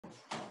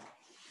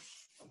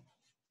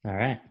All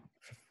right.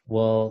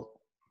 We'll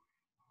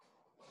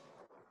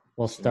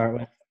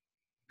start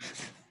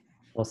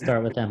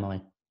with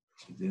Emily.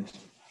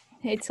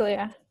 Hey,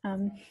 Taulia.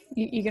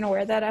 You gonna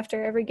wear that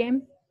after every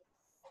game?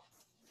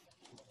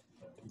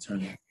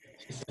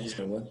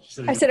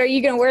 I said, are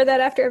you gonna wear that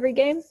after every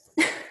game?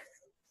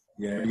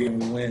 Yeah, every game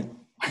we win.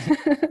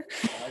 I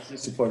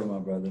just supported my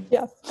brother.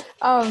 Yeah.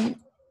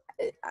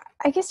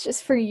 I guess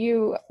just for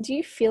you, do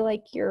you feel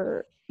like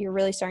you're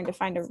really starting to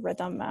find a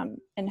rhythm,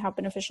 and how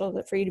beneficial is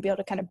it for you to be able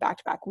to kind of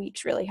back-to-back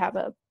weeks really have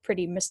a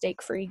pretty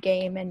mistake-free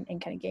game and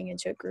kind of getting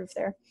into a groove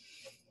there?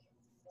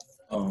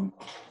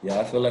 Yeah,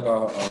 I feel like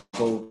our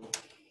whole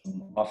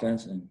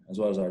offense and as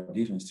well as our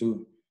defense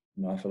too,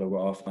 I feel like we're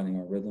all finding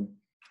our rhythm.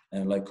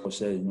 And like Coach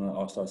said, it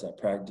all starts at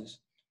practice.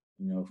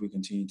 If we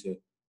continue to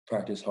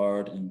practice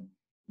hard and,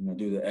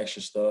 do the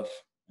extra stuff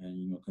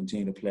and,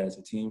 continue to play as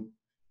a team,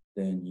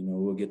 then,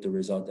 we'll get the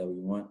result that we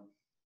want.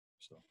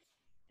 So.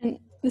 And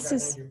this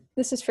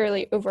is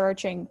fairly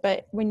overarching,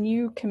 but when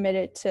you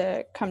committed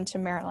to come to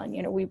Maryland,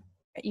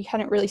 you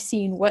hadn't really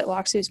seen what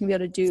Loxley was going to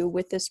be able to do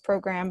with this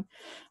program.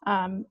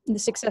 The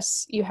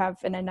success you have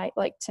in a night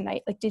like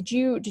tonight, like, did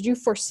you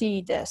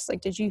foresee this?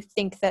 Like, did you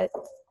think that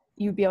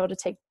you'd be able to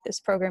take this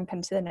program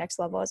kind of to the next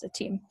level as a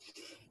team?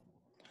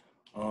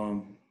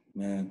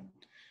 Man,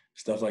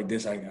 stuff like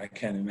this, I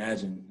can't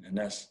imagine. And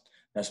that's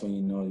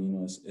when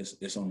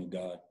it's only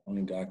God.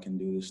 Only God can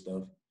do this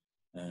stuff.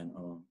 And,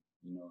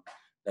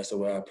 that's the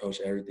way I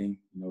approach everything,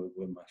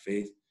 with my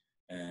faith.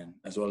 And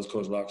as well as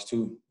Coach Locks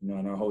too,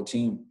 and our whole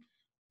team.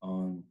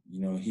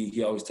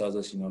 He always tells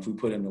us, if we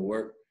put in the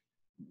work,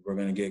 we're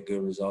going to get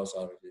good results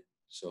out of it.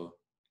 So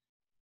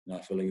I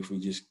feel like if we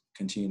just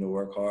continue to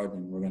work hard,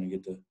 then we're going to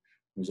get the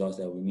results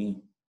that we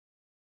need.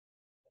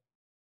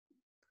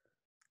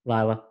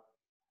 Lila.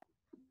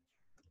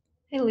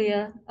 Hey,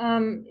 Leah.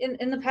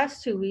 In the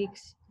past 2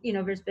 weeks,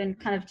 there's been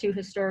kind of two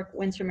historic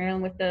wins for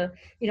Maryland with the,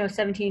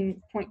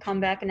 17-point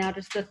comeback and now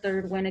just the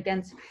third win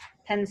against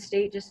Penn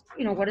State. Just,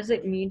 what does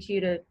it mean to you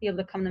to be able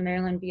to come to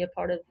Maryland, be a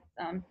part of,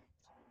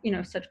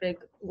 such big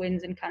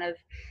wins and kind of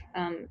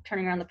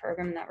turning around the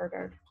program in that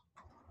regard?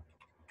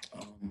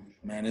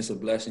 Man, it's a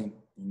blessing.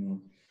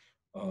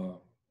 I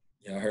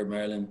heard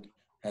Maryland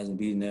hasn't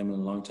beaten them in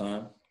a long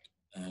time.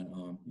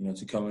 And,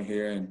 to come in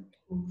here and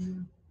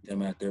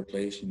them at their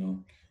place,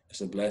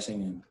 it's a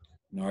blessing.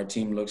 And, our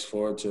team looks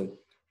forward to,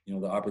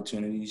 the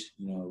opportunities.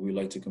 We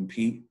like to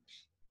compete.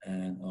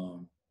 And,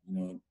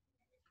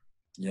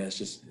 it's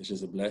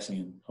just a blessing.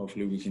 And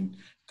hopefully we can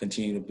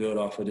continue to build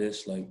off of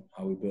this, like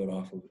how we built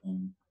off of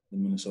the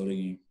Minnesota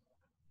game.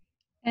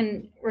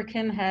 And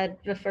Rakim had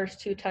the first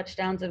 2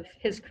 touchdowns of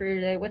his career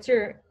today. What's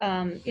your,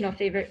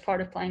 favorite part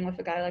of playing with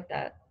a guy like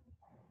that?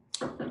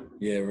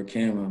 Yeah,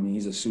 Rakim,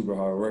 he's a super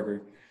hard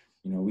worker.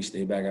 We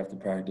stay back after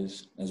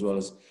practice, as well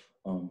as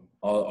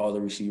all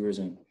the receivers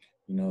and,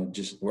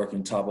 just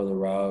working top of the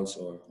routes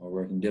or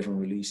working different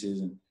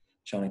releases and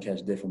trying to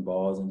catch different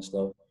balls and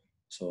stuff.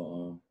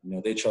 So,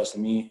 they trust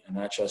in me and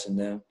I trust in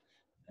them.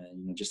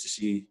 And, just to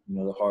see,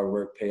 the hard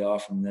work pay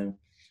off from them,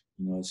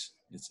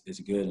 it's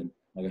good. And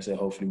like I said,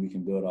 hopefully we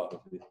can build off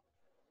of it.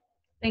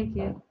 Thank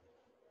you.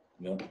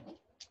 Yeah.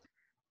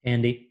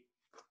 Andy.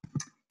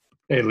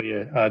 Hey,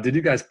 Leah. Did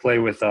you guys play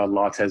with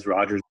Lattez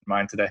Rogers in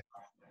mind today?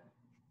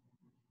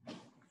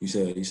 You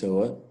said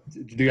what?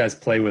 Did you guys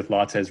play with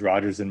Lattez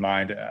Rogers in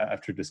mind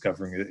after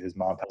discovering his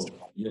mom passed away?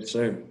 Yes,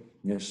 sir.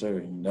 Yes, sir.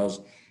 And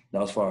that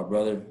was for our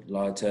brother,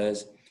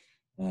 Lattez.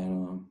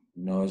 And,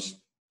 it's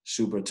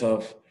super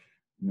tough,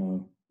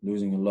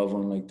 losing a loved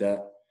one like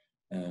that.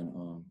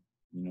 And,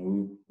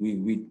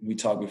 we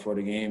talked before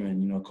the game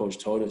and, Coach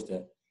told us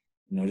that,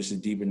 this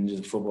is deeper than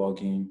just a football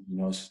game.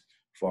 It's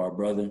for our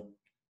brother.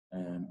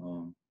 And,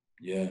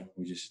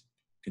 we just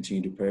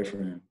continue to pray for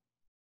him.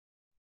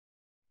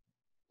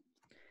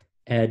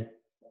 Ed.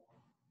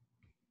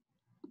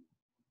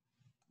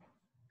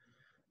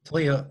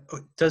 Taulia,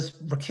 does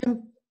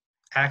Rakim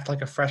act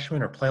like a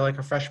freshman or play like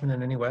a freshman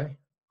in any way?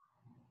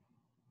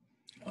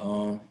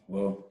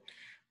 Well,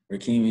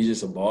 Rakim, he's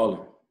just a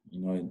baller.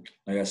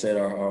 Like I said,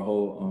 our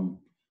whole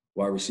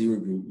wide receiver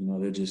group,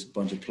 they're just a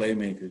bunch of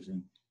playmakers.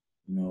 And,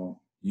 you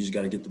just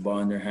got to get the ball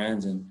in their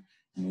hands and,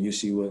 you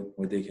see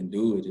what they can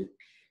do with it.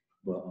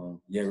 But,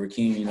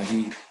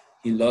 Rakim,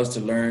 he loves to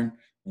learn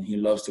and he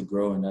loves to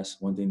grow. And that's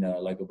one thing that I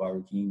like about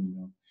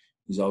Rakim.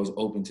 He's always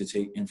open to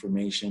take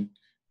information.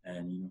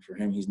 And, for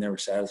him, he's never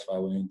satisfied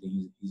with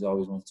anything. He's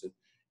always wants to,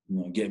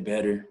 get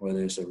better,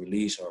 whether it's a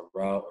release or a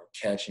route or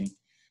catching.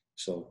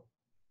 So,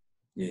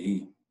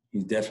 yeah,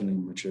 he's definitely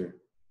mature.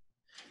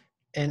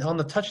 And on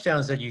the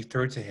touchdowns that you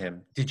threw to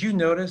him, did you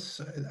notice,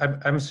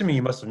 I'm assuming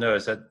you must have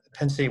noticed that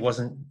Penn State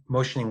wasn't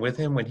motioning with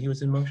him when he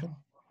was in motion?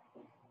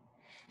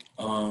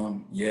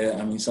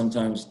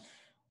 Sometimes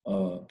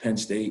Penn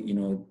State,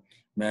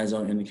 man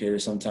zone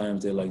indicators,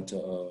 sometimes they like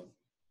to,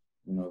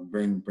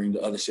 bring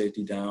the other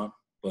safety down.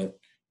 But,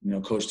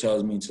 Coach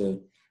tells me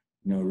to,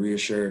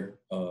 reassure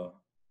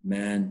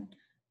man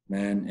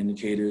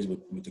indicators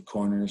with the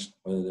corners,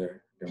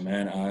 whether they're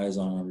man eyes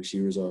on our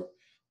receivers or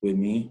with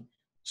me.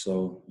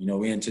 So,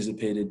 we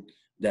anticipated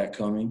that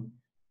coming.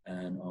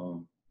 And,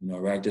 you know,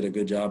 Rack did a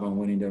good job on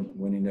winning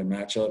their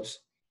matchups.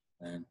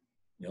 And,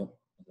 yep.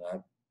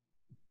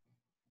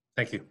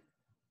 Thank you.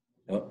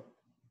 Yep.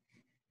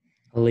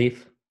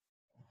 Alif.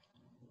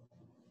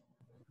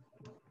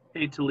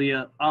 Hey,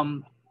 Taulia.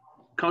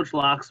 Coach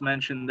Locks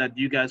mentioned that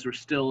you guys were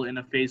still in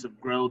a phase of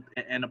growth,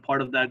 and a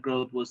part of that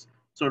growth was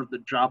sort of the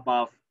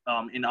drop-off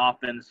in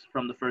offense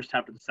from the first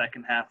half to the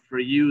second half. For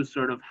you,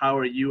 sort of how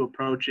are you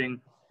approaching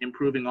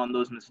improving on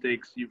those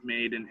mistakes you've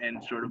made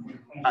and sort of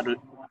how to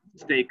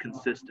stay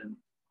consistent?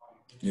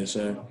 Yes,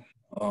 sir.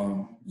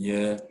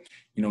 Yeah,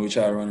 you know, we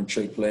try to run a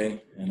trick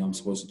play, and I'm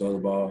supposed to throw the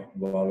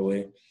ball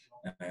away.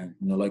 And,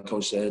 you know, like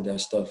Coach said,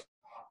 that stuff,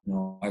 you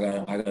know, I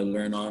gotta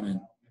learn on. And,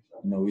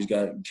 you know, we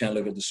can't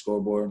look at the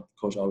scoreboard.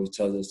 Coach always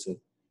tells us to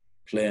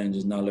play and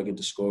just not look at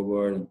the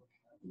scoreboard. And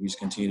we just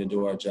continue to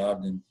do our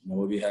job, then, you know,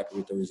 we'll be happy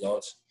with the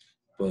results.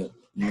 But,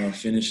 you know,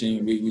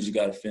 finishing, we just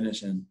got to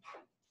finish. And,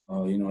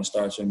 you know, it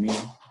starts with me,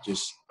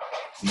 just,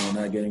 you know,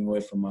 not getting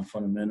away from my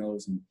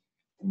fundamentals and,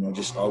 you know,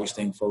 just always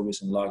staying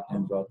focused and locked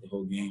in throughout the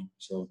whole game.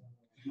 So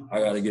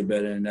I got to get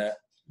better than that.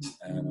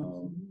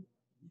 And,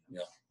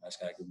 yeah, I just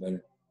got to get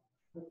better.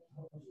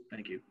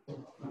 Thank you.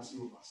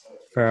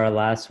 For our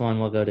last one,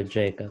 we'll go to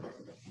Jacob.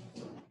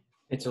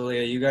 Hey,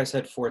 Taulia, you guys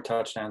had 4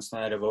 touchdowns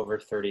tonight of over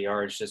 30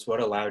 yards. Just what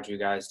allowed you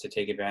guys to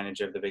take advantage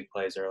of the big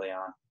plays early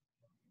on?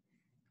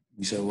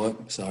 You said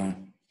what? Sorry.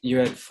 You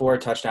had 4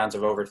 touchdowns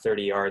of over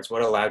 30 yards.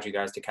 What allowed you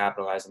guys to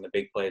capitalize on the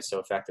big plays so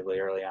effectively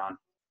early on?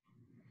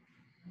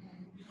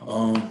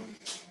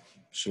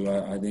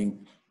 Sure. I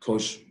think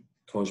Coach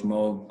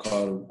Mo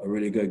called a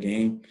really good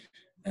game,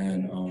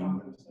 and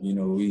you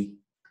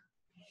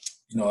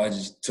know, I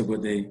just took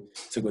what they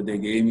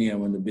gave me,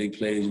 and when the big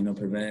plays, you know,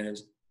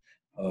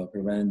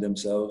 prevented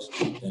themselves,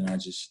 then I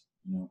just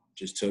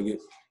took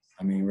it.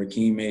 I mean,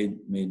 Rakeem made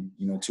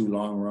you know 2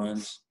 long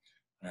runs,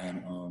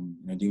 and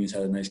you know, Demons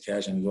had a nice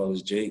catch, and as well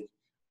as Jake.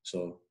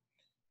 So,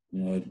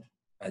 you know,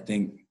 I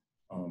think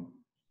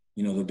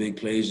you know, the big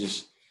plays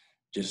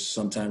just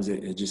sometimes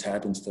it just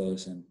happens to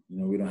us, and you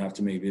know, we don't have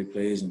to make big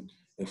plays, and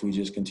if we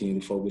just continue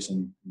to focus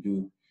and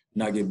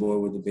not get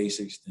bored with the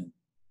basics, then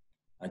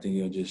I think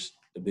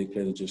the big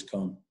plays will just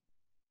come.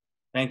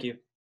 Thank you.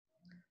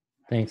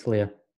 Thanks, Leah.